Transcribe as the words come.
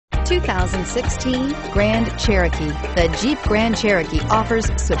2016 Grand Cherokee. The Jeep Grand Cherokee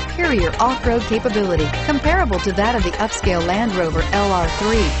offers superior off-road capability comparable to that of the upscale Land Rover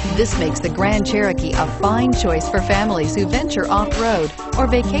LR3. This makes the Grand Cherokee a fine choice for families who venture off-road or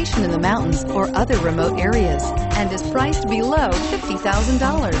vacation in the mountains or other remote areas, and is priced below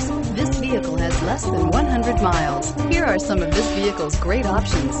 $50,000. This vehicle has less than 100 miles. Here are some of this vehicle's great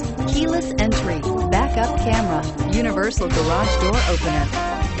options: keyless entry, backup camera, universal garage door opener,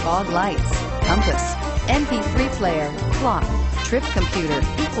 fog lights, compass, MP3 player, clock, trip computer,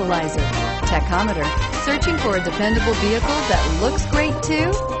 equalizer, tachometer. Searching for a dependable vehicle that looks great too?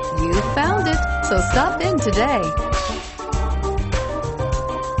 You found it, so stop in today.